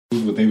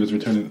what they was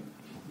returning.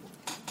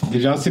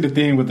 Did y'all see the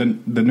thing with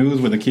the news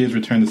where the kids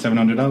returned the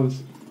 $700?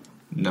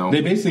 No.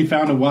 They basically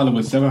found a wallet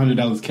with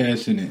 $700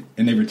 cash in it,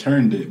 and they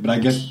returned it. But I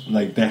guess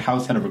like their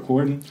house had a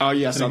recording. Oh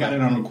yeah, so they got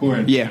it on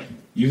recording. Yeah.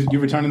 You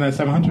returning that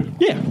 $700?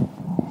 Yeah.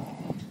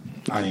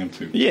 I am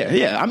too.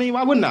 Yeah. I mean,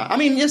 why wouldn't I? I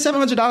mean, yeah,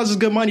 $700 is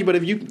good money, but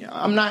if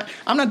I'm not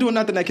doing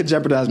nothing that could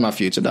jeopardize my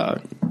future,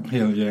 dog.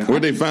 Hell yeah.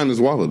 Where'd they find this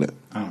wallet at?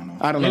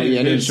 I don't know.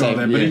 Yeah, it shows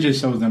that, but it just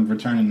shows them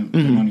returning the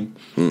money.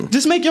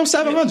 Just make your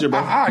 $700, bro.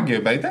 I'll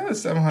give back. That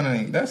was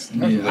 $700. That's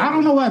I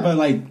don't know why, but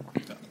like,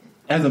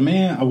 as a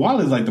man, a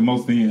wallet is like the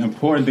most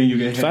important thing you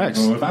get. Facts.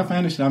 Bro. If I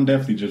find this shit, I'm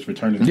definitely just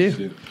returning this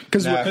shit.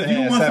 Because if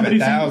you want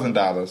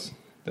 $7,000,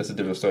 that's a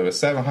different story. But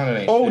 $700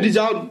 ain't shit. Did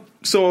y'all?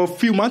 So a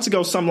few months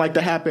ago, something like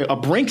that happened. A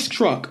Brinks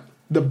truck,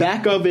 the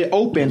back of it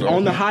opened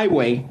on the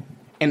highway,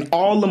 and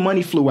all the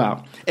money flew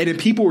out. And then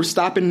people were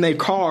stopping their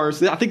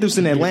cars. I think this was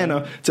in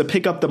Atlanta to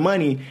pick up the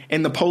money.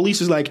 And the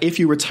police was like, "If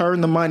you return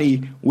the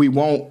money, we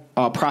won't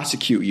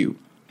prosecute you."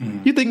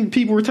 You think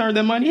people return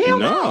that money? Hell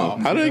no.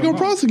 How do they go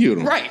prosecute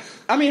them? Right.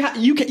 I mean,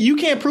 you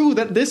can't prove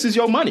that this is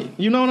your money.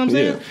 You know what I'm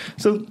saying? Yeah.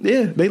 So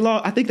yeah, they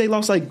lost. I think they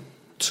lost like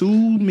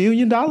 $2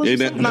 million.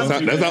 Yeah,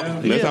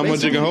 that's how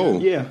much you can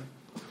hold. Yeah.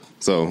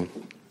 So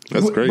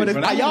that's crazy.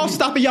 But are y'all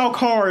stopping y'all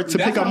car to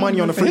pick up money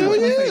on the freeway?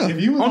 Hell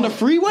yeah. On the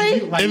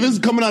freeway? If it's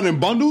coming out in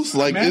bundles,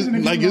 is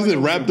it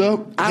wrapped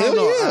up? I don't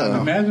know.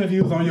 Yeah. Imagine if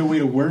you was on your way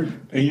to work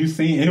and you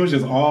seen it was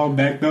just all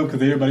backed up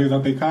because everybody was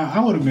out their car. I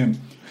would have been.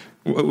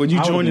 Would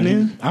you joining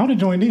in? I would have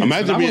joined in.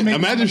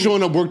 Imagine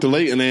showing up work too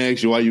late and they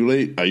ask you why you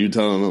late. Are you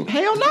telling them?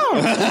 Hell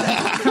no.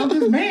 Tell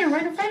this man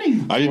right in front of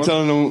you. Are you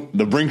telling them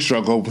the Brinks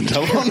truck open?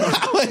 Tell them.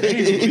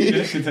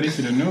 That shit they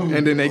should have known.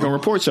 And then they gonna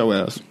report your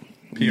ass.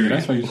 Period.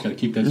 That's why you just gotta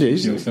keep that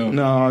shit to yourself.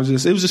 No, it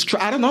was just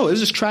I don't know. It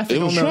was just traffic.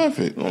 It was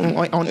traffic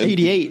on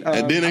 88.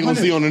 And then they gonna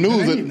see on the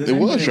news that it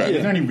was traffic.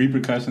 Is there any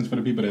repercussions for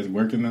the people that's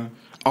working now?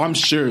 I'm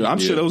sure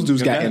those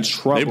dudes got in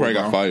trouble. They probably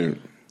got fired.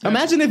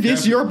 Imagine if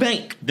it's your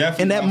bank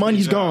and that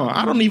money's gone.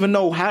 I don't even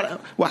know how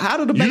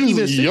did the bank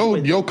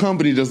even your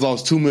company just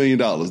lost $2 million.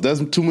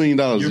 That's $2 million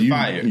You're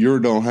fired. You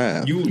don't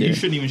have. You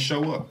shouldn't even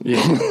show up.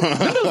 Yeah.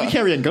 Them be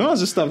carrying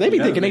guns and stuff. They be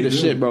thinking they the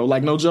shit, bro.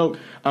 Like, no joke.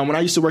 When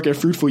I used to work at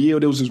Fruitful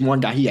Yield, there was this one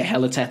guy. He had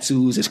hella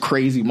tattoos, this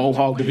crazy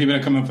mohawk. The people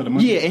that come in for the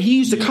money. Yeah, and he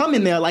used to come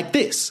in there like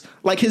this.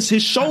 Like his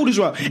shoulders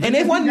were up. And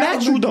it wasn't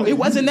natural, though. It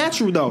wasn't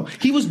natural, though.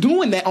 He was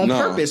doing that on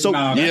purpose. So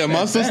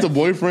my sister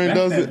boyfriend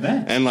does it.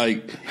 And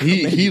like,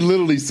 he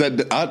literally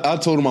said, I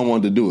told him I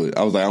wanted to do it.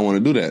 I was like, I want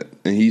to do that.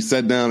 And he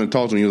sat down and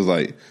talked to me. He was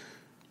like,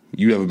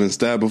 "You ever been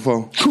stabbed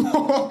before?"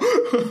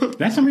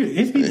 That's something.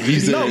 He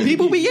said,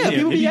 people be.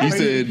 He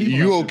said,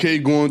 "You okay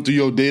going through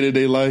your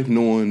day-to-day life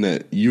knowing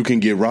that you can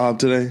get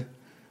robbed today?"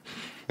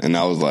 And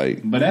I was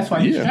like, "But that's why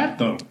you strapped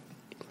though."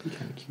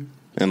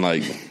 And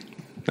like,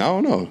 I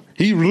don't know.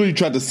 He really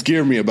tried to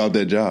scare me about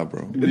that job,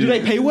 bro. Do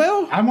they pay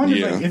well? I wonder.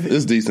 Yeah,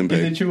 it's decent pay.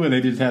 Is it true, or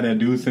they just had that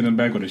dude sitting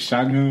back with a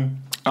shotgun?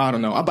 I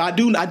don't know, but I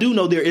do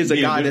know there is a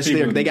guy that's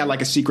there. They got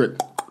like a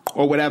secret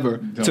or whatever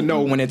to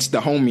know when it's the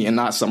homie and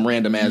not some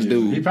random ass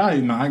dude. He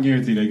probably I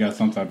guarantee they got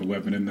some type of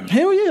weapon in there.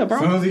 Hell yeah,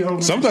 bro.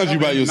 Sometimes you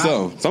by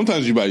yourself.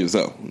 Sometimes you by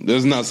yourself.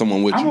 There's not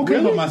someone with you. I'm okay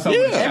with myself.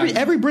 Yeah.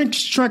 Every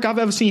Brinks truck I've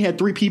ever seen had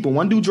 3 people.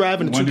 One dude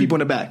driving and 2 people in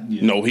the back.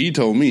 Yeah. No, he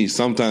told me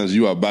sometimes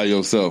you are by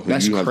yourself.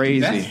 That's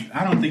crazy.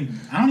 I don't even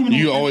know.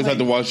 You always have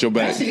to watch your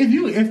back.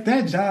 If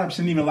that job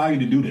shouldn't even allow you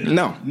to do that.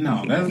 No,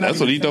 that's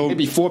what he told me. It'd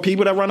be 4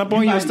 people that run up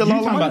on you and still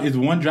all talking about is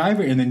one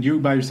driver and then you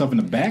by yourself in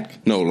the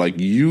back? No, like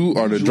you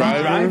are the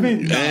driver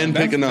and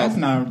picking up.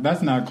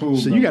 That's not cool.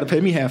 So bro. You got to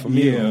pay me half a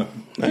meal.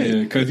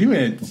 Yeah, because you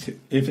had.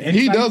 If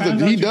he does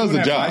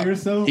a job.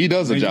 Yourself, he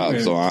does a job,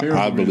 so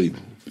I believe.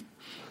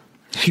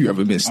 You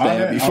ever been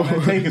stabbed before? All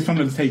that take is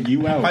something to take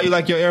you out. How you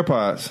like your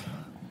AirPods?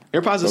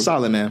 AirPods are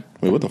solid, man.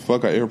 Wait, what the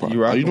fuck are AirPods?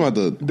 You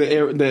talking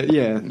about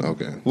yeah.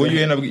 Okay. Well,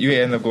 you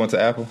end up going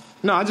to Apple?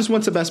 No, I just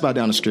went to Best Buy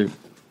down the street.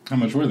 How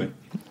much were they?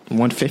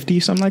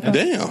 $150, something like that.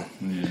 Damn.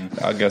 Yeah.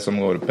 I guess I'm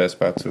going to Best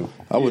Buy too.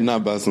 I would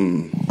not buy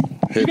some.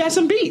 You got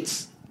some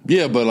Beats.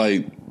 Yeah, but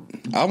like,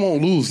 I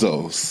won't lose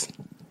those.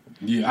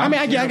 Yeah, I mean,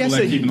 I guess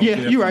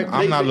you're right.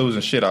 I'm not losing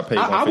shit. I paid.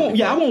 I won't.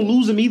 Yeah, I won't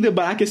lose them either.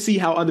 But I can see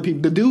how other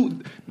people. The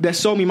dude that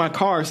sold me my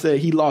car said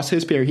he lost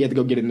his pair. He had to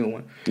go get a new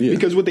one. Yeah.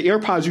 Because with the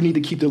AirPods, you need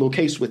to keep the little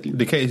case with you.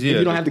 The case, yeah. If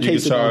you don't have the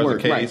case, it doesn't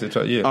work. Right.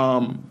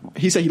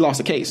 He said he lost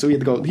a case, so he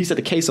had to go. He said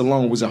the case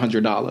alone was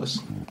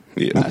 $100.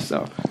 Yeah.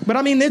 So, but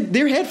I mean,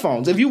 they're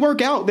headphones. If you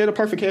work out, they're the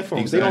perfect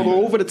headphones. Exactly. They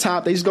don't go over the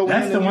top. They just go.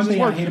 That's the one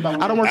thing I hate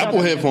about. I don't work Apple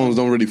out headphones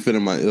don't really fit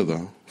in my ear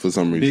though. For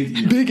some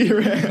reason, big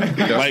ear.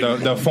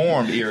 The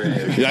formed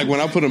ear. Like when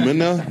I put them in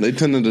there, they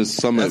tend to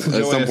just at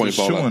some point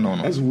fall out. On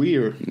them. That's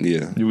weird.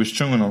 Yeah, you was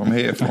chewing on them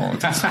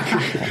headphones.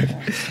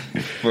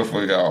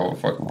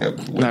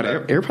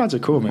 AirPods are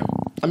cool, man.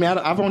 I mean,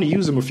 I've only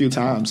used them a few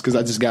times because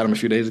I just got them a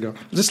few days ago.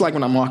 Just like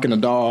when I'm walking the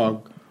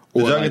dog.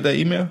 Did y'all get that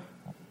email?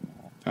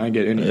 I didn't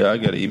get any. Yeah, I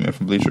got an email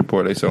from Bleacher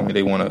Report. They told me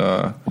they want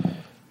to.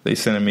 They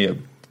sending me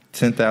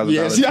 $10,000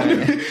 Yeah, see,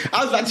 chain.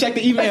 I checked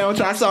the email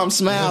and I saw him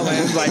smiling.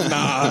 It's like,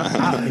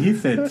 nah. He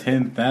said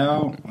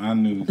 10,000. I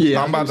knew.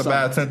 Yeah, I'm about to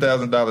buy a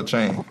 $10,000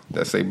 chain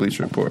that say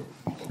Bleacher Report.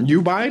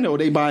 You buying it or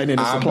they buying it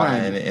and I'm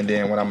supplying buying it, and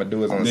then what I'm gonna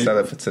do is I'm gonna sell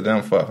it to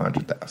them for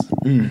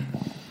 $100,000.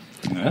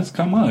 Let's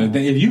come on.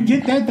 If you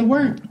get that to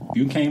work,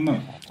 you came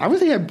up. I wish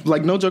they had,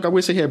 like, no joke, I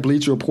wish they had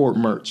Bleacher Report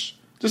merch.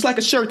 Just like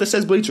a shirt that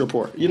says Bleacher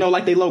Report. You know,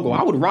 like they logo.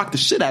 I would rock the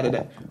shit out of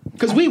that.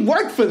 Because we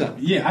work for them.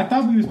 Yeah, I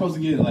thought we were supposed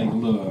to get like a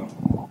little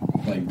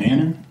like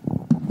banner.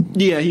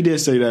 Yeah, he did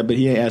say that, but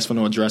he ain't asked for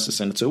no address to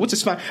send it to, which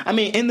is fine. I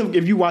mean,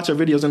 if you watch our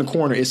videos in the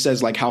corner, it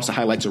says like House of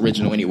Highlights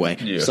original anyway.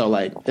 Yeah. So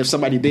like, if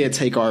somebody did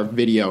take our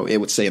video, it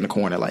would say in the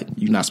corner like,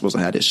 you're not supposed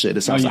to have this shit.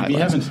 It's House of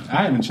Highlights.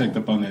 I haven't checked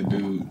up on that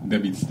dude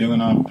that be stealing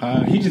our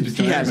pod. He just be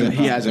stealing.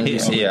 He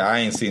hasn't. Yeah, I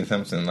ain't seen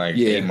him in like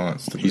 8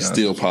 months. He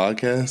steal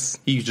podcasts.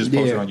 He's just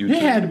posted on YouTube.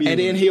 It had to be,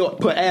 and then he'll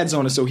put ads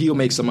on it, so he'll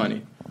make some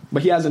money.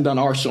 But he hasn't done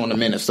our show in a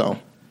minute, so.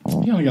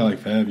 He only got like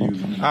 5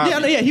 views. He wasn't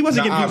getting views.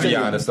 I'll be anyway.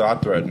 honest, though. I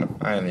threatened him.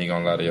 I ain't even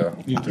gonna lie to y'all.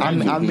 I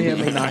may or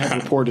may not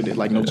have reported it,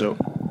 like no joke.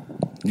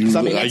 You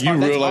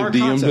real like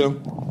DM'd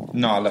him?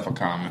 No, I left a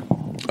comment.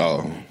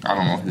 Oh, I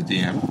don't know his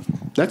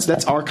DM.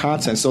 That's our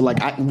content. So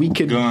like we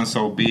could gun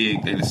so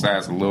big they decide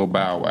it's a little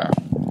bow wow.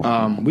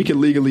 We could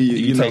legally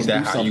You take that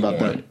do how something you about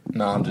want that. it.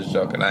 No, I'm just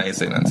joking. I ain't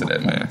say nothing to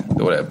that man.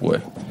 Do that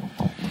boy.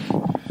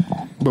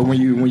 But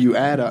when you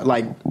add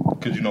like,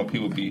 because you know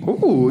people be.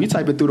 Ooh, you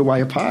type it through the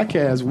wire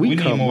podcast. We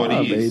need come more of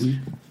up, these. baby.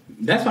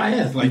 That's why I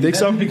asked. Like, You think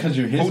so? Because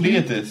you're Who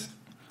did this?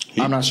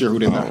 I'm not sure who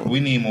did that. We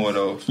need more of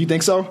those. You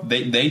think so?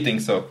 They think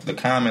so. The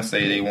comments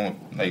say they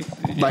want like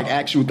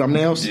actual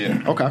thumbnails.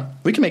 Yeah. Okay,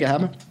 we can make it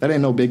happen. That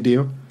ain't no big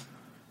deal.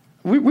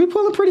 We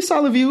pulling pretty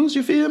solid views.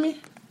 You feel me?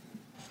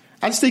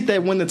 I just think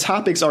that when the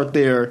topics aren't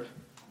there,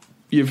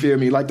 you feel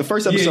me? Like the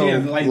first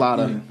episode, a lot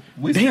of.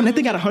 Damn, that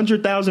thing got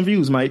 100,000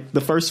 views, Mike.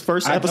 The first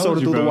episode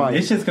of Through the Wire.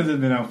 It's just because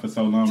it's been out for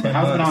so long. But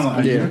how's it been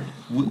on a year?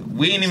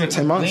 We ain't even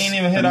 10 months. We ain't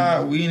even hit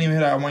our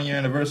 1 year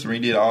anniversary. We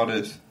did all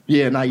this.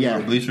 Yeah, not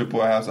yet. Bleacher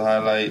Report, House of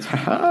Highlights,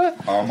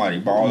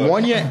 Almighty Baller.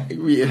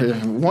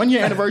 1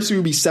 year anniversary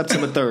will be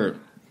September 3rd.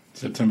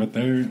 September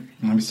 3rd.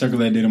 Let me circle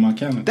that date on my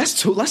calendar.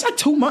 That's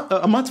like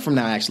a month from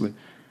now, actually.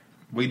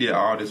 We did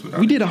all this.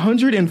 We did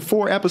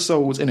 104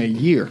 episodes in a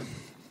year.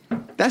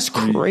 That's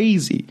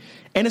crazy.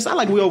 And it's not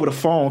like we over the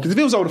phone, because if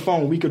it was over the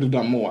phone, we could have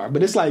done more.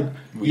 But it's like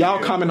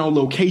y'all coming on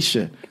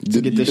location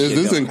to get this shit Is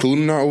this going.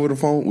 including our over the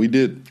phone? We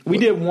did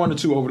one or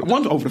two over the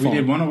phone. We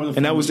did one over the phone.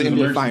 And that was the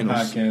NBA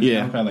Finals. Finals.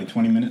 Yeah. Probably like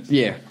 20 minutes.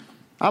 Yeah.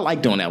 I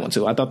like doing that one,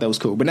 too. I thought that was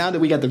cool. But now that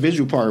we got the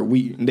visual part,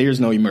 there's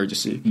no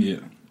emergency. Yeah.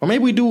 Or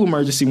maybe we do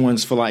emergency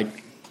ones for, like,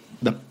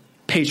 the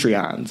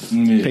Patreons.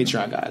 Yeah.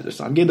 Patreon guys or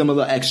something. Give them a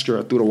little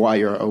extra through the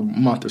wire a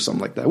month or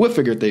something like that. We'll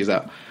figure things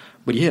out.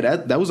 But, yeah,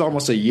 that was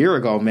almost a year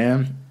ago,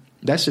 man.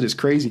 That shit is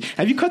crazy.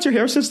 Have you cut your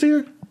hair since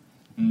then?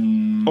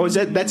 Or is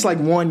that's like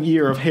 1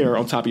 year of hair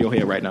on top of your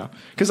head right now?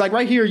 Because like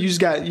right here,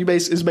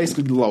 it's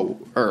basically low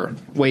or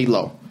way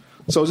low.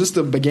 So is this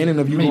the beginning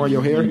of you growing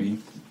your hair? Maybe.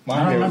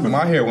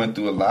 My hair went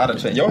through a lot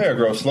of change. Your hair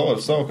grows slower,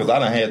 so because I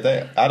done had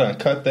that. I done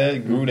cut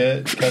that, grew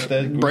that, cut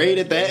that,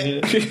 braided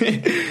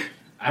that.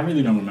 I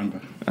really don't remember.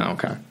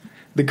 Okay.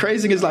 The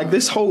crazy thing is like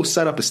this whole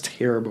setup is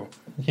terrible.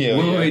 Yeah.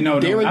 Wait, no.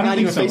 Derek I don't not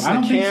think even so.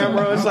 facing the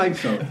camera. It's like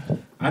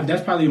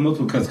that's probably a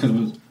multiple cuts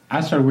because I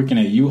started working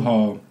at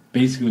U-Haul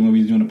basically when we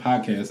was doing a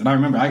podcast, and I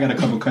remember I got a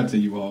couple cuts at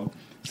U-Haul.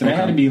 So that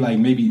had to be like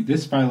maybe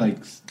this is probably like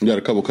you got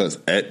a couple cuts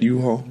at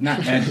U-Haul.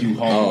 Not at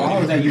U-Haul. While I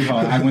was at U-Haul,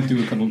 I went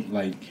through a couple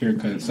like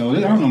haircuts. So I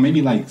don't know,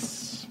 maybe like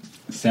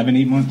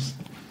 7-8 months.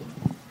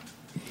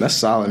 That's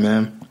solid,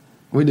 man.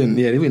 We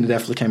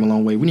definitely came a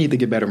long way. We need to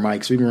get better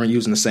mics. We've been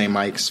using the same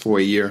mics for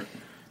a year.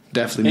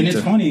 Definitely. And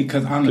it's funny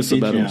because on the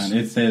Patreon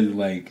it says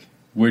like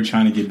we're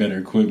trying to get better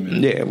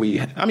equipment. Yeah, we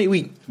have. Yeah,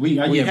 we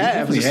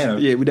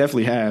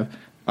definitely have.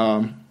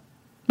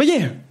 But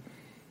yeah,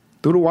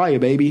 through the wire,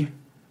 baby.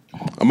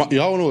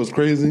 Y'all know what's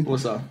crazy?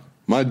 What's up?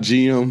 My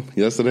GM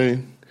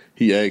yesterday,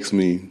 he asked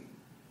me,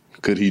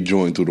 could he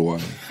join Through the Wire?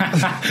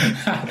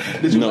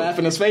 Did you laugh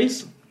in his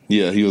face?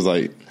 Yeah, he was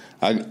like,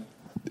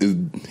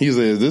 he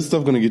said, is this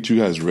stuff going to get you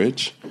guys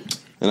rich?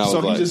 And I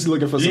was like, just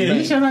looking for some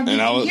things.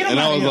 And I was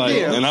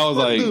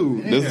like,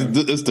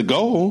 this is the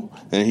goal.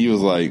 And he was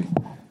like,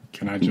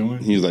 can I join?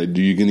 He was like,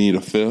 do you need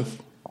a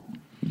fifth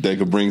that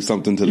could bring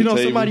something to the table?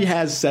 Somebody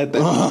has said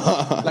that.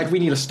 Like, we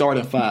need a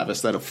starting 5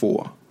 instead of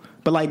 4.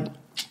 But like,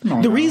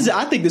 reason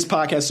I think this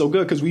podcast is so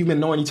good because we've been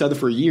knowing each other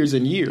for years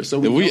and years.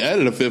 So if we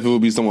added a fifth, it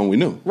would be someone we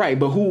knew, right?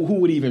 But who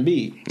would even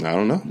be? I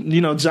don't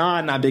know.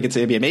 John not big into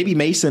NBA. Maybe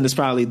Mason is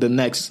probably the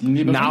next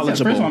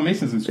knowledgeable. First of all,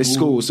 Mason's in school. It's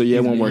school, so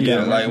it won't work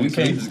out. Like we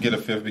can't just get a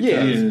fifth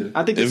because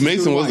I think if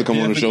Mason was to come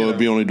on the show, it'd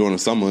be only during the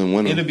summer and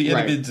winter. It'd be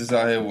just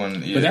out here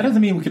when. But that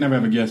doesn't mean we can never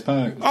have a guest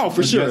pod. Oh,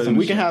 for sure,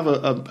 we can have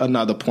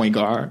another point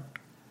guard.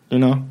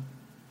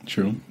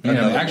 True.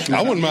 Actually,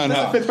 I wouldn't mind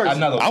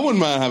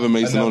having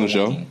Mason on the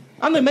show.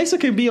 I mean, Mason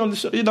could be on the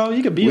show.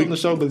 You could be on the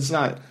show, but it's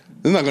not.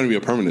 It's not going to be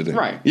a permanent thing,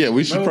 right? Yeah,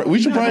 we should probably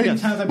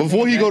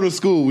before he go to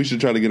school, we should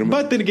try to get him.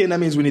 But then again, that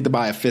means we need to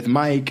buy a 5th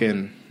mic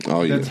and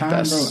Oh yeah, The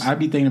time, bro, I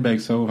be thinking back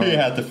so hard. He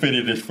had to fit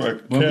in this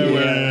fucking.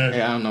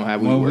 Yeah, I don't know how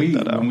we worked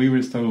that out. When we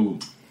were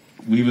told,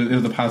 it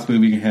was a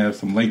possibility we can have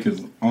some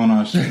Lakers on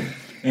our show.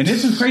 And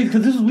this is crazy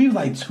because we was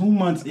like 2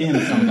 months in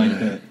or something like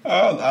that.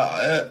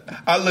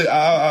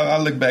 I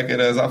look back at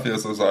us. I feel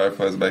so sorry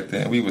for us back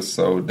then. We was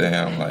so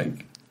damn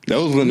like. That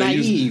was when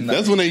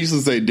that's when they used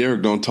to say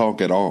Derek don't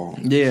talk at all.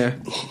 Yeah,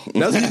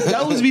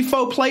 that was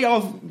before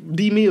playoff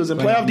D Mills, and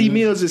playoff D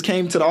Mills just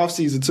came to the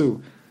offseason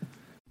too.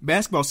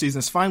 Basketball season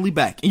is finally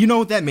back, and you know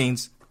what that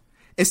means.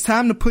 It's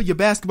time to put your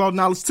basketball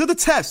knowledge to the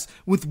test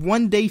with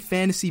one-day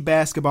fantasy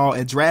basketball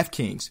at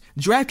DraftKings.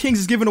 DraftKings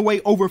is giving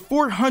away over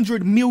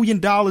 $400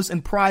 million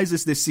in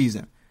prizes this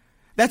season.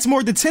 That's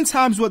more than 10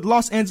 times what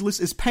Los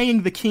Angeles is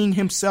paying the king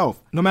himself.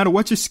 No matter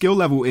what your skill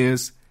level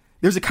is,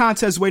 there's a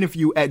contest waiting for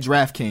you at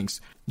DraftKings.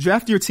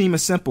 Draft your team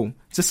is simple.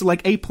 Just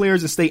select 8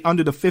 players and stay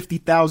under the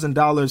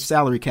 $50,000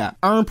 salary cap.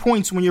 Earn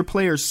points when your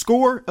players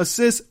score,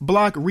 assist,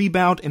 block,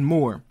 rebound, and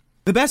more.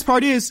 The best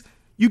part is,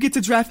 you get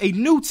to draft a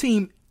new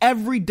team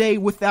every day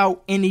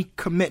without any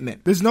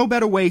commitment. There's no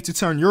better way to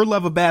turn your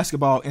love of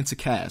basketball into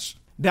cash.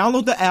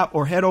 Download the app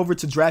or head over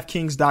to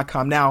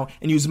DraftKings.com now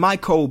and use my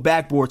code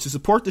BACKBOARD to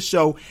support the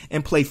show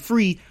and play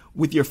free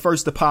with your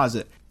first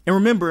deposit. And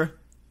remember,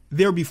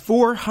 there'll be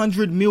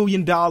 $400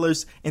 million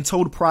in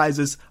total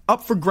prizes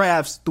up for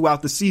grabs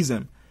throughout the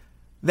season.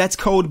 That's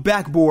code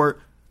BACKBOARD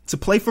to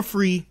play for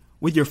free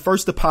with your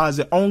first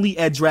deposit only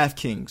at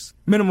DraftKings.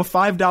 Minimum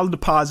 $5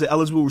 deposit,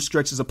 eligible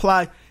restrictions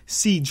apply.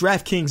 See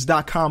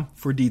DraftKings.com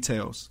for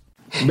details.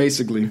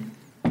 Basically.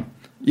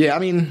 Yeah, I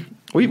mean,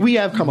 we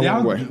have come a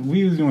long way.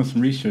 We was doing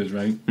some research,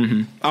 right?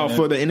 Mm-hmm. Oh,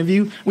 for the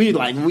interview?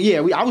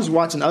 I was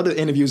watching other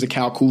interviews of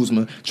Kyle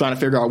Kuzma, trying to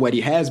figure out what he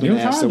has been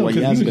asked and what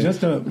he has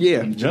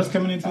been. Just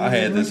coming into I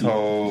had this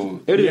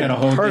whole... It had a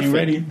whole thing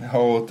ready.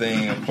 Whole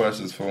thing of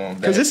questions for him.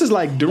 Because this is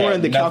like during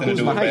the Kyle Kuzma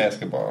Kuzma hype.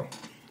 Basketball.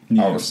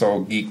 Yeah. I was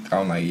so geeked.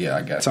 I'm like,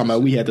 I got talking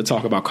about we had to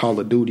talk about Call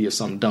of Duty or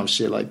some dumb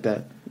shit like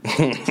that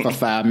for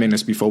 5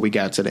 minutes before we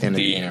got to the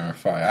interview. De'Aaron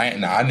Fox.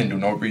 I didn't do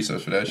no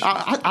research for that shit.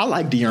 I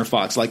like De'Aaron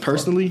Fox, like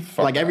personally.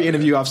 Like every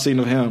interview I've seen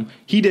of him.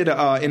 He did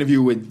an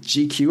interview with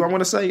GQ, I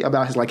want to say,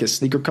 about his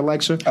sneaker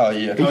collection. Oh,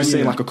 yeah. He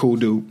seemed like a cool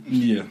dude.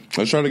 Yeah.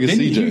 Let's try to get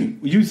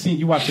CJ.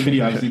 You watched the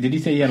video, obviously. Did he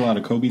say he had a lot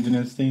of Kobe's in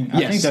his thing? Yes.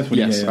 I think that's what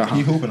he had. Uh-huh.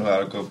 He hooping a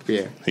lot of Kobe.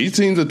 Yeah. He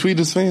seems to tweet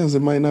his fans.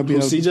 It might not be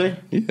CJ?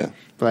 Yeah.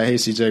 Like, hey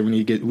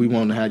CJ, we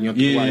want to have you on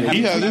Through the Wire.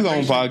 He has his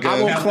own podcast.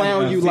 I won't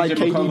clown you like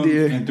KD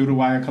did. And Through the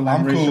Wire I'm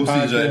collaboration. cool,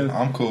 CJ.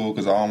 I'm cool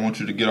because I don't want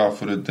you to get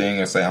off of the thing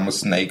and say I'm a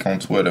snake on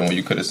Twitter when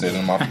you could have said it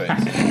in my face.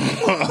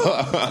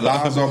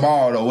 Lonzo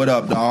Ball, though. What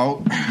up,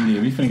 dog?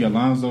 Yeah, we finna get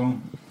Lonzo.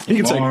 He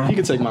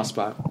can take my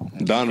spot.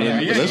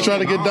 Donovan. Let's try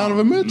to get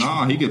Donovan Mitchell.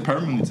 No, he get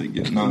permanently to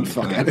get. No,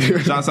 Fuck out of here.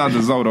 Shouts out to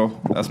Zoto.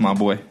 That's my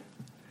boy.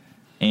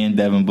 And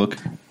Devin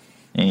Booker.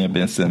 And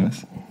Ben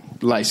Simmons.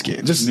 Light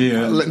skin. Just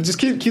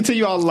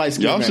continue all the light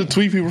skin. Y'all should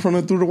tweet people from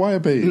the Through the Wire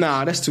page.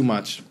 Nah, that's too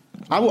much.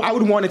 I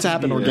would want it to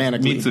happen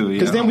organically. Me too.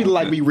 Because then we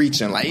be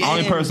reaching. Like,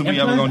 only person we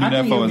ever gonna do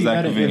that for is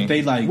Zach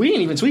LaVine. We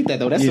didn't even tweet that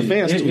though. That's the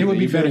fans. It would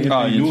be better if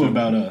they knew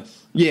about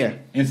us. Yeah.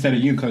 Instead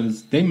of you,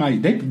 because they've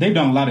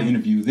done a lot of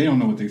interviews. They don't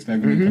know what to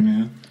expect when they come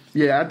in.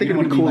 Yeah, I think it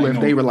would be cool if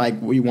they were like,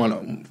 we want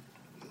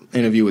to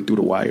interview it Through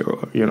the Wire,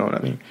 or you know what I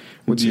mean.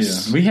 Which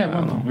is we have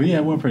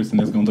one person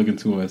that's gonna look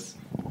into us.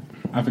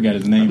 I forgot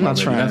his name. I'm not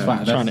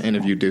trying to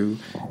interview dude.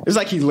 It's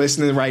like he's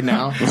listening right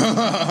now.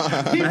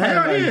 Hell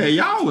yeah,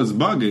 y'all was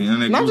bugging.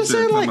 And I'm just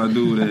saying, like, my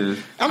dude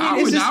is.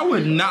 I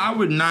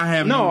would not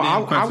have. No,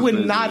 I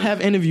would not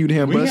have interviewed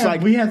him. But it's like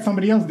we had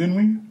somebody else, didn't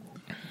we?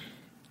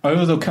 Oh, it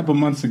was a couple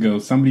months ago.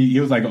 He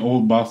was like an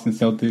old Boston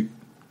Celtic.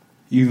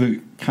 He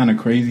looked kind of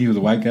crazy. He was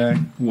a white guy.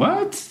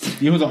 What?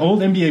 He was an old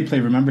NBA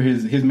player. Remember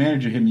his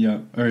manager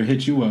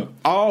hit you up.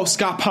 Oh,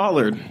 Scott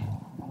Pollard.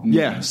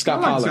 Yeah,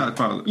 Scott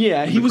Pollard.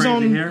 Yeah, he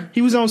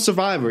was on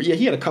Survivor. Yeah,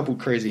 he had a couple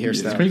crazy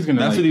hairstyles.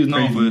 That's what he was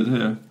known for.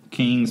 Yeah.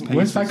 Kings.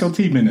 Where's Psycho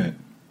T been at?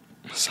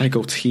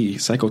 Psycho T.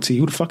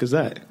 Who the fuck is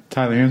that?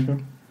 Tyler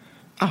Hansbrough.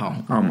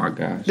 Oh my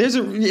gosh. There's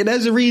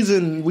a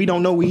reason we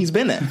don't know where he's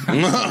been at.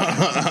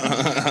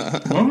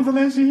 When was the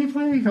last year he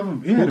played?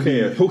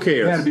 Who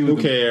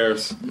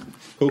cares?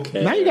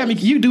 Now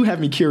you do have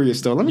me curious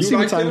though. Let me see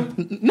what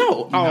time.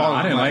 No,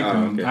 I didn't like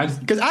him.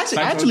 Because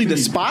I actually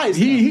despise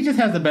him. He just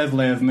has the best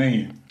last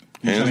name.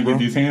 You trying to get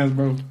these hands,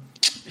 bro?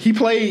 He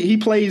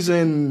plays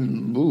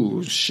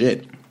in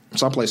shit.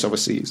 Some place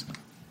overseas.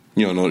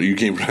 You don't know. You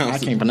can't pronounce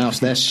it. I can't pronounce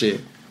that shit.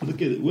 Look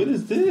at it. What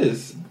is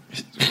this?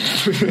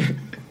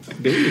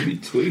 They would be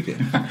tweaking.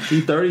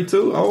 He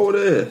 32. Old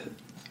ass.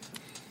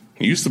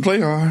 He used to play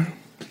hard.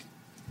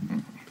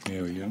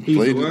 There we go. He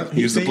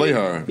used to play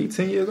hard. He's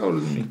 10 years older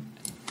than me.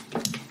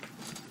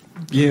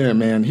 Yeah,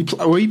 man. He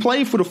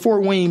played for the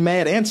Fort Wayne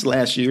Mad Ants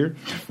last year.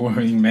 Fort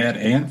Wayne Mad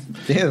Ants?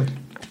 Yeah.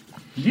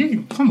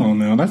 Come on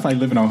now. That's like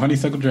living on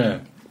Honeysuckle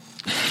Drive.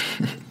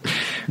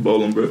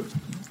 Bolingbrook.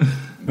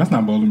 That's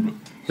not Bolingbrook.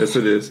 Yes,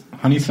 it is.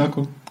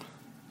 Honeysuckle?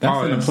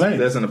 That's in the play.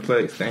 That's in the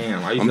place.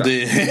 Damn, I'm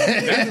dead.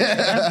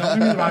 That's the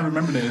only reason I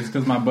remember that is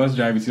because my bus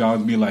driver used to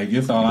always be like,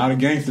 "It's a lot of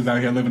gangsters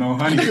out here living on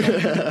honey."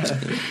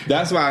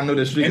 That's why I know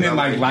the street. And then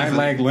like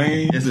Lilac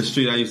Lane. It's a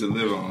street I used to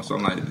live on. So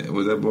I'm like,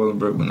 was that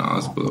Bolingbrook? But no,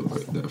 it's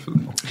Bolingbrook,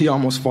 definitely. He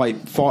almost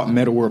fought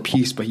Meta World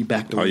Peace, but he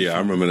backed away. Oh yeah, I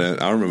remember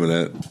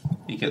that.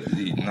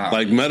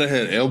 Like Meta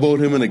had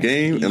elbowed him in a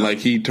game, and like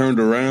he turned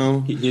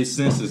around. His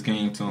senses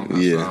came to him.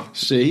 Yeah,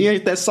 shit, he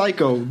ain't that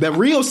psycho. That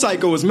real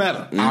psycho is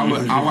Meta.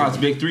 I watched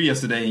Big 3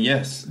 yesterday, and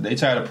yes, they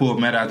tried to pull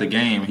Meta out the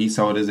game. He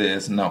told his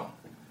ass no.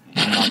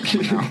 I'm not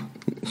coming out.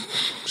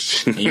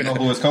 And you know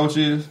who his coach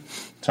is?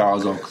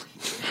 Charles Oakley.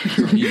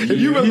 If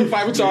you really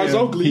fight with Charles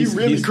Oakley, he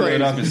really he crazy.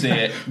 Stood up and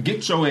said,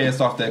 "Get your ass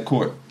off that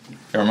court."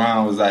 And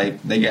Ron was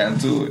like, they got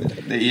into it.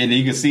 And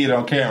you can see it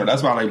on camera.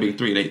 That's why I like Big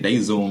 3. They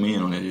zoom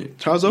in on that shit.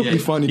 Charles Oakley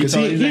funny because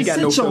he ain't got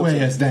no Sit your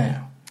filter. ass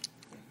down.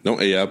 Don't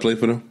AI play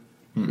for them?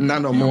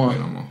 Not no more.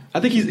 I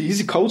think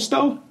he's a coach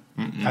though.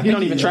 He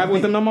don't even travel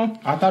with them no more.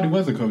 I thought he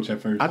was a coach at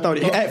first. I thought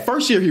at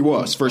first year he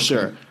was for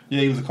sure.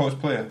 Yeah, he was a coach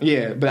player.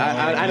 Yeah, but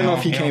I don't know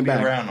if he came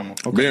back. No more.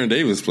 Okay. Baron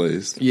Davis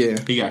plays. Yeah,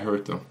 he got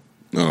hurt though.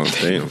 Oh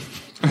damn.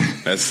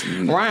 That's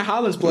Ryan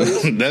Hollins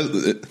plays.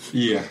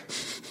 Yeah,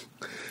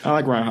 I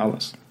like Ryan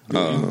Hollins.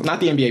 Not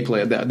the NBA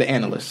player, the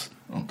analyst.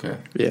 Okay.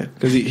 Yeah,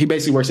 because he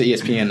basically works at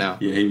ESPN now.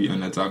 Yeah, he be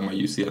on that talking about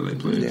UCLA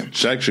players. Yeah.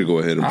 Shaq should go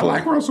ahead and I play.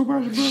 like Russell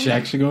Westbrook.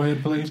 Shaq should go ahead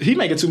and play. He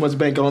making too much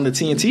bank on the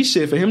TNT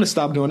shit for him to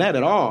stop doing that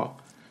at all.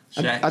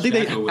 I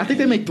think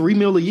they make $3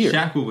 million a year.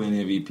 Shaq will win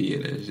MVP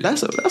of that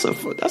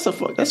shit.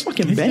 That's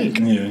fucking bank.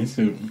 He's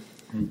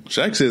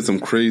Shaq said some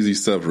crazy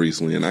stuff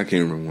recently, and I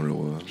can't remember what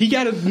it was. He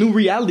got a new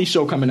reality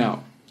show coming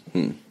out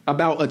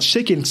about a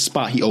chicken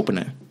spot he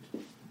opening.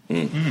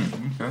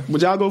 Okay.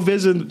 Would y'all go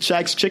visit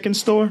Shaq's chicken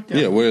store?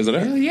 Yeah, where is it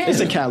at? yeah. It's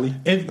in Cali.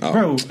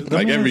 Bro,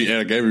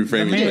 Every famous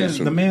place.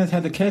 The man's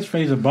had the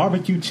catchphrase of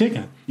barbecue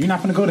chicken. You're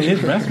not gonna go to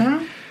his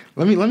restaurant?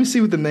 Let me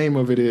see what the name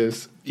of it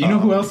is. You know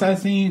who else I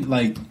seen?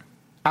 Like,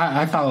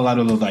 I follow a lot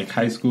of those like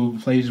high school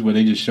places where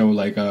they just show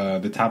like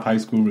the top high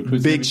school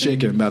recruits. Big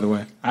Chicken, by the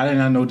way. I did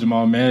not know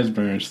Jamal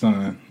Mashburn's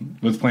son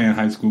was playing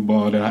high school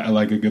ball at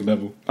like a good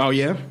level. Oh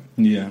yeah,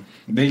 yeah.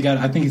 They got.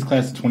 I think he's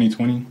class of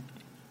 2020.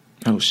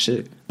 Oh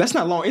shit, that's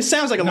not long. It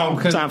sounds like a long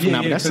time from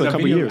now, but that's a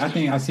couple video, years. I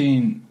think I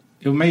seen.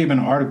 It may have been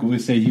an article.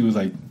 It said he was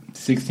like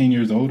 16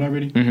 years old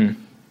already.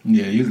 Mm-hmm.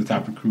 Yeah, he was a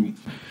top recruit.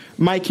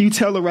 Mike, can you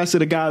tell the rest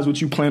of the guys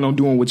what you plan on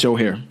doing with your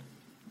hair?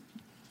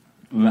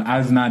 I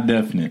was not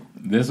definite.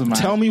 This was my.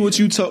 Tell me what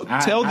you tell them. I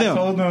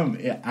told them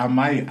I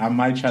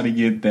might try to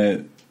get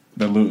the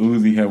little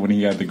Uzi hair when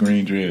he had the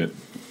green dread.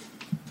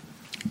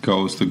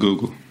 Goes to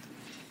Google.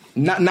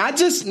 Not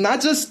just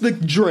the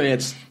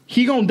dreads.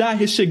 He gonna dye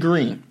his shit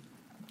green.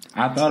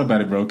 I thought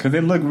about it, bro, because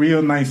it looked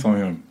real nice on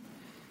him.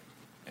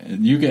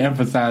 You can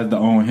emphasize the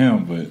on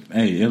him, but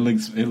hey, it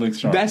looks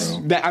sharp.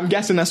 I'm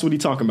guessing that's what he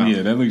talking about.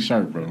 Yeah, that looks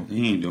sharp, bro.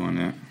 He ain't doing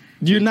that.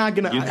 You're not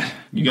gonna.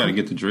 You got to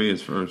get the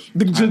dreads first.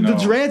 The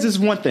dreads is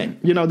one thing.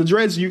 You know, the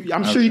dreads.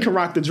 I'm sure you can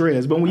rock the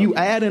dreads, but when you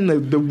add in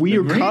the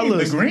weird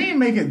colors,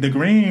 the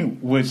green,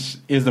 which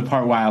is the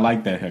part why I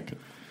like that haircut.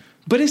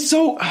 But it's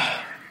so.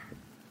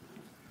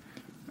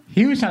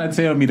 He was trying to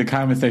tell me the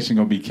comment section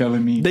gonna be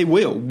killing me. They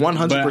will,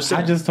 100%.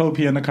 I just told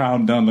P in the car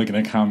I'm done looking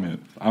at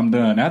comments. I'm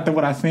done. After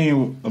what I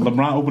seen,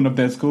 LeBron opened up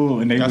that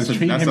school and they was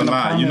treating him. That's a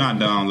lie. Comments. You're not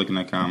done looking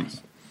at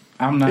comments.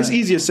 I'm not. It's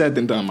easier said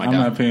than done, my guy. I'm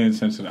not paying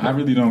attention. I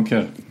really don't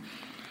care.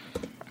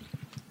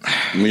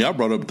 I mean, I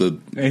brought up the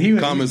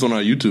comments on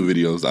our YouTube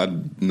videos. I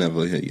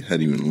never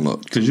had even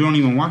looked. Because you don't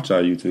even watch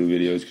our YouTube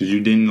videos because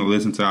you didn't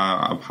listen to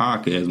our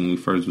podcast when we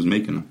first was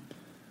making them.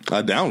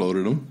 I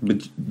downloaded them.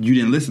 But you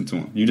didn't listen to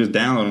them. You just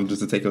downloaded them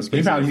just to take up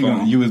space.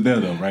 You was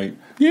there though, right?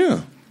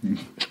 Yeah.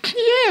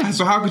 Yeah.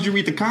 So how could you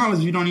read the comments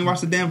if you don't even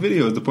watch the damn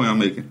video is the point I'm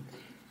making.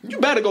 You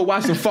better go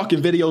watch some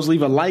fucking videos.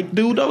 Leave a like,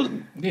 dude. What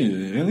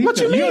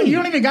you mean? You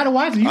don't even gotta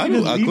watch it. You can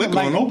just leave it,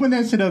 like, on open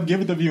that shit up,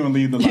 give it the view, and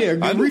leave the like.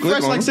 Yeah,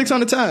 refresh like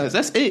 600 times.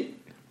 That's it.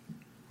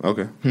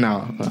 Okay.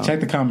 No.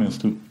 Check the comments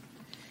too.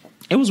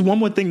 It was one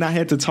more thing that I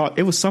had to talk.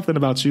 It was something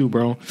about you,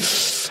 bro.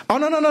 Oh,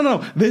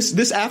 no.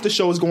 This after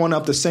show is going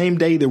up the same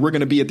day that we're going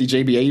to be at the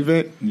JBA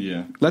event.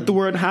 Yeah. Let the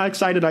word, how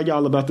excited are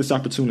y'all about this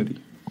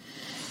opportunity?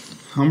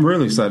 I'm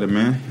really excited,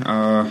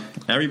 man.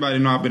 Everybody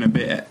know I've been a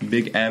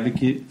big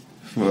advocate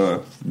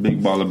for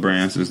Big Baller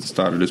Brand since the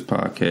start of this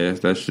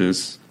podcast. That's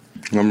just...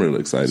 I'm really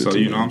excited. So,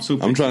 too, I'm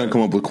super I'm trying excited. to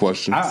come up with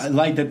questions.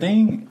 Like the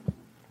thing...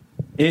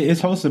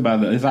 It's hosted by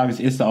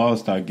it's the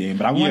All-Star game,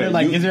 but I wonder,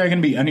 is there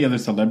going to be any other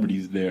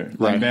celebrities there?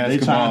 Right. Like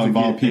basketball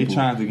involved people. They're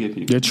trying to get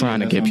people. They're trying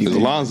to get people. Is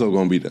Lonzo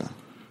going to be there?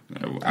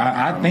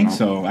 I think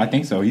so. I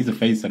think so. He's a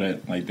face of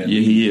that. Like that.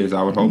 Yeah, he is.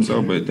 I would hope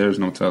so, but there's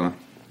no telling.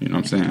 You know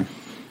what I'm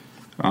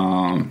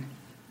saying?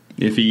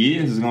 If he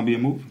is, it's going to be a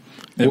movie.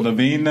 If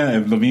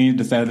Levine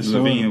decided to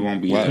show Levine up,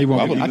 won't be. He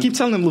won't be. I keep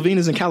telling him Levine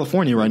is in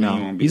California right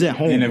now. He's at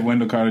home. and if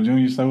Wendell Carter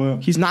Jr. show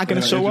up, He's not going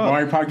to show up.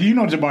 Jabari Parker,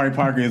 Jabari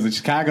Parker is a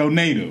Chicago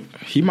native.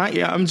 He might.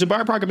 Yeah,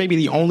 Jabari Parker may be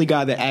the only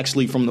guy that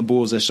actually from the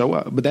Bulls that show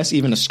up, but that's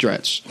even a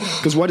stretch.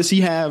 Because what does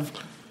he have?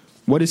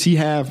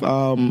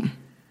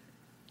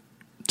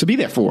 To be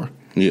there for?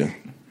 Yeah.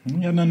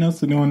 You got nothing else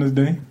to do on this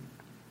day.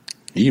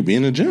 He could be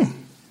in the gym.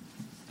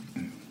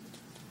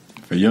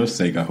 For your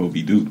sake, I hope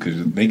he do,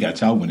 because they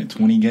got y'all winning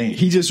 20 games.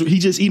 He just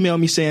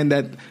emailed me saying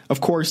that, of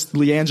course,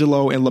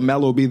 LiAngelo and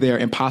LaMelo will be there,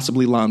 and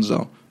possibly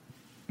Lonzo.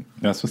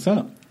 That's what's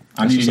up.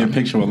 I need to get a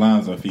picture with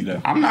Lonzo if he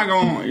does. I'm not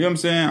going. You know what I'm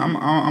saying?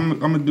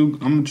 I'm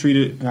gonna treat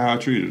it how I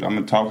treat it. I'm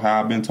gonna talk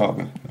how I've been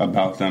talking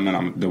about them,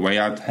 and the way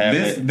I have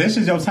it. This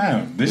is your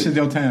time. This is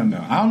your time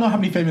now. I don't know how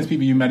many famous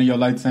people you met in your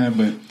lifetime,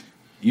 but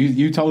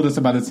you told us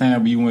about the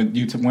time you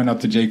went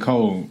up to J.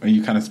 Cole and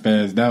you kind of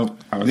spazzed out.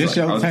 I was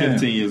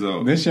 15 years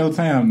old. This your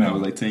time now. I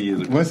was like 10 years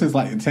ago. What's this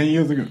like? 10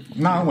 years ago?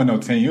 No, I wasn't no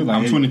 10 years.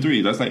 Like I'm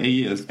 23. That's like 8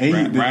 years.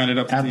 Rounded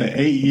up to after 10.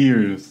 8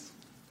 years,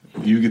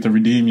 you get to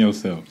redeem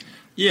yourself.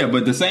 Yeah,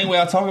 but the same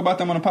way I talk about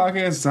them on the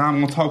podcast is how I'm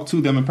going to talk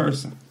to them in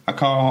person. I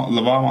call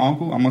LeVar my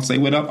uncle. I'm going to say,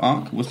 what up,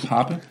 Unc? What's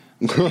poppin'?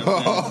 Look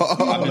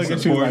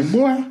at you like,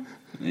 boy.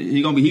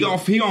 He gonna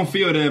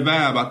feel that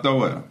vibe I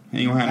throw at him. He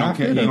ain't gonna have no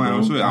care. I'm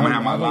gonna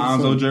have my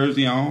Lonzo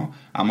jersey on.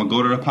 I'm gonna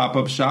go to the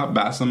pop-up shop,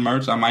 buy some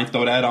merch. I might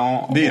throw that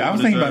on. Yeah, I was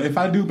thinking about if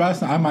I do buy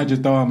some, I might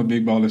just throw on the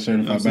big baller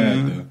shirt if I buy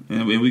it.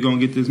 And we gonna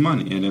get this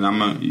money, and then I'm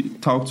gonna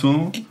talk to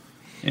him,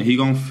 and he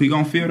gonna feel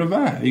the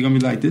vibe. He gonna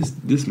be like,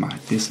 this my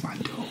dude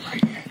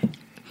right here.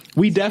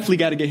 We definitely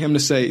got to get him to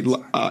say,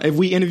 if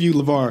we interview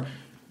LeVar,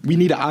 we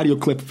need an audio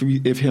clip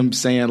of him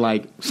saying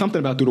like something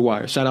about Through the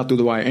Wire. Shout out Through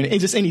the Wire, and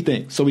just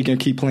anything, so we can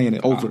keep playing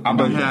it over. I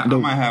might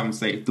have him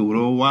say Through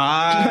the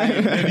Wire.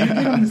 If you get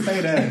him to say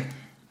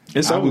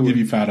that, I will give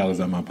you $5 out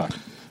of my pocket.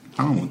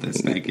 I don't want that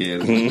stank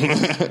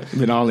ass.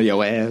 Been all in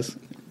your ass.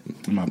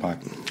 In my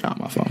pocket. On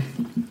my phone.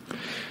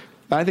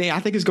 I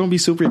think it's gonna be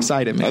super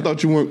exciting, man. I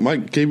thought you weren't.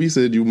 Mike KB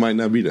said you might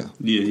not be there.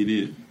 Yeah, he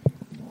did.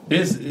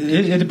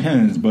 It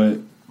depends, but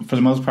for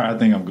the most part, I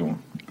think I'm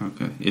going.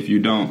 Okay. If you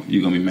don't,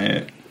 you're gonna be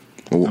mad.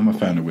 I'm gonna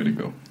find a way to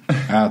go.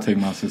 I'll take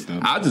my sister.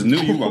 I just knew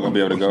you weren't gonna be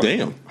able to go.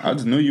 Damn. I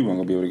just knew you weren't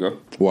gonna be able to go.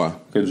 Why?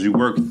 Because you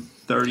work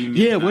 30 minutes.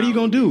 Yeah, what are you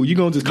gonna do? You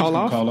gonna just call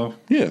off? Call off.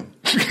 Yeah.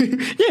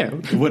 Yeah.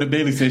 What if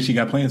Bailey said she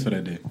got plans for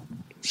that day?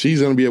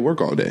 She's gonna be at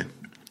work all day.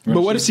 But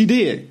what if she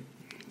did?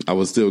 I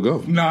would still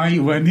go. No, he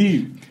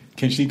wasn't.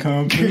 Can she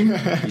come too?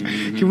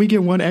 Can we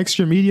get one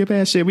extra media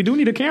pass? Shit, we do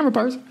need a camera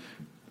person.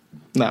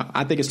 No,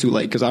 I think it's too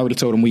late because I would have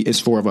told him it's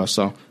 4 of us.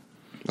 So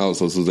Oh,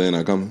 so Suzanne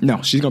not coming?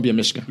 no, she's gonna be in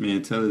Michigan.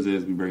 Man, tell his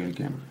ass we bringing a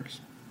camera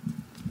person.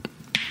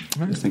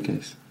 Just in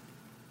case.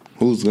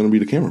 Who's gonna be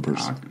the camera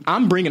person?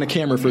 I'm bringing a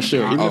camera for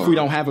sure. Even if we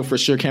don't have a for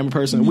sure camera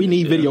person, we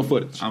need video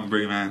footage. I'm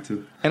bringing mine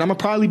too. And I'm gonna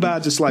probably buy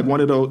just like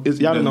one of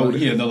those. Y'all don't know.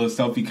 Yeah, the little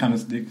selfie kind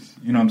of sticks.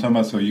 You know what I'm talking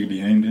about? So you can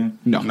be aimed in.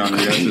 No,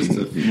 That's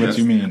just What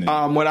you mean?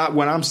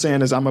 What I'm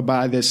saying is I'm gonna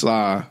buy this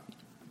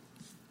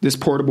this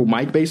portable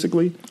mic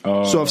basically.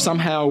 So if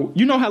somehow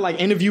you know how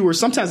like interviewers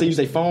sometimes they use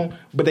their phone,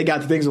 but they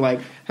got the things like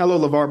 "Hello,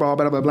 LeVar Ball,"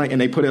 blah blah blah,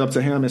 and they put it up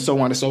to him and so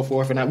on and so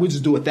forth. And we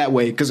just do it that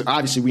way because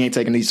obviously we ain't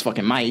taking these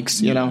fucking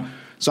mics, you know.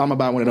 So I'm gonna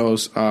buy one of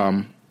those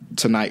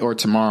tonight or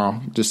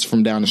tomorrow, just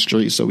from down the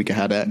street, so we can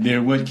have that. Yeah,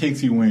 what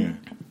kicks you win?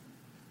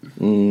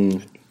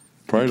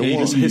 Probably the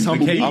ones. His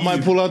humble the beat. I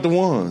might pull out the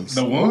ones.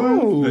 The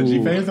ones? The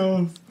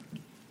G-Fazos?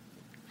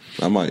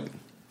 I might.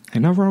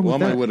 Ain't nothing wrong Well,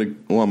 with I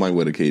that. might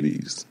wear the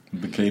KDs.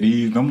 The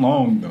KDs, them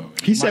long though.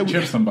 He Might said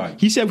trip somebody.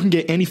 He said we can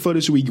get any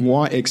footage we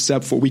want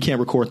except for we can't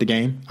record the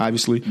game,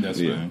 obviously. That's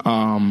Yeah.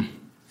 fine.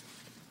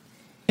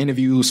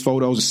 Interviews,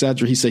 photos,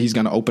 etc. He said he's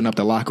going to open up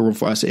the locker room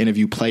for us to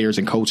interview players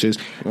and coaches.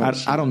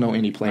 I don't know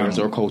any players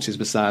or coaches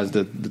besides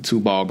the 2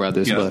 Ball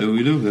brothers. Yeah, but that's what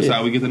we do. That's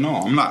how we get to know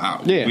him. I'm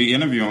not. Yeah. We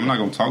interview him. I'm not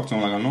gonna talk to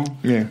him like I know him.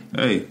 Yeah.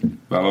 Hey,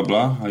 blah blah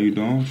blah. How you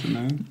doing? What's your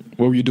name?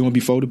 What were you doing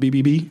before the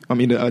BBB? I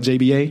mean the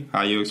JBA.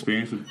 How your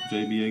experience with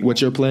JBA?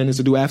 What your plan is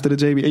to do after the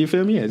JBA? You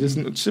feel me? Yeah,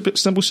 just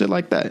simple shit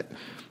like that.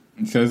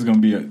 So this is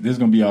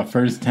gonna be our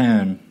first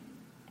time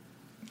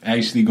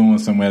actually going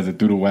somewhere as a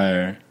Through the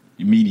Wire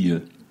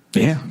media.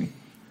 Yeah.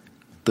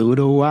 Through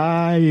the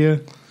wire.